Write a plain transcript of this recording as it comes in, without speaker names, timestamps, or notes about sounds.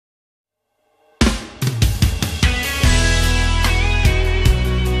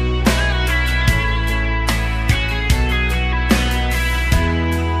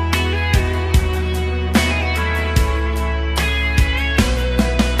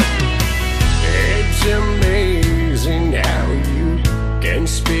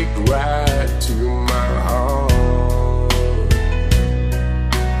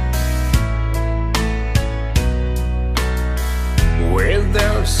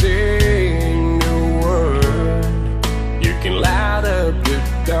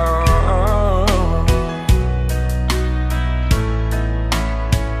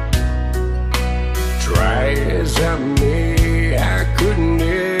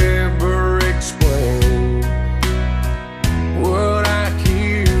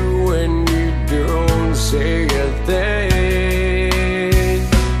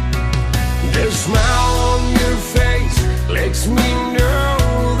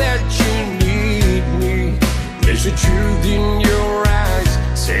truth in your eyes,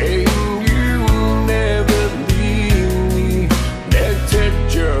 saying you never leave me. The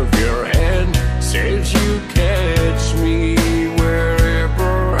touch of your hand says you catch me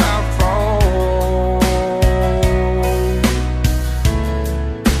wherever I fall.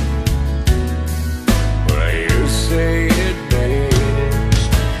 Well, you say it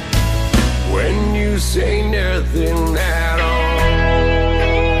best when you say nothing at all.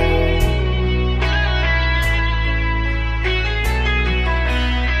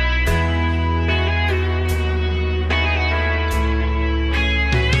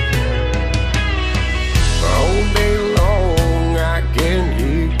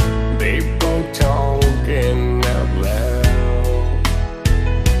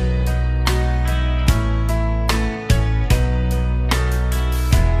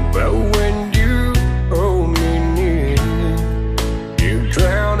 But when you hold me near, you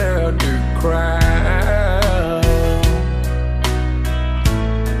drown out the crowd.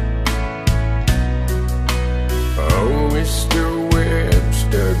 Oh, Mr.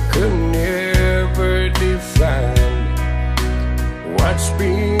 Webster could never define what's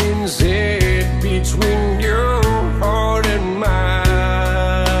being said between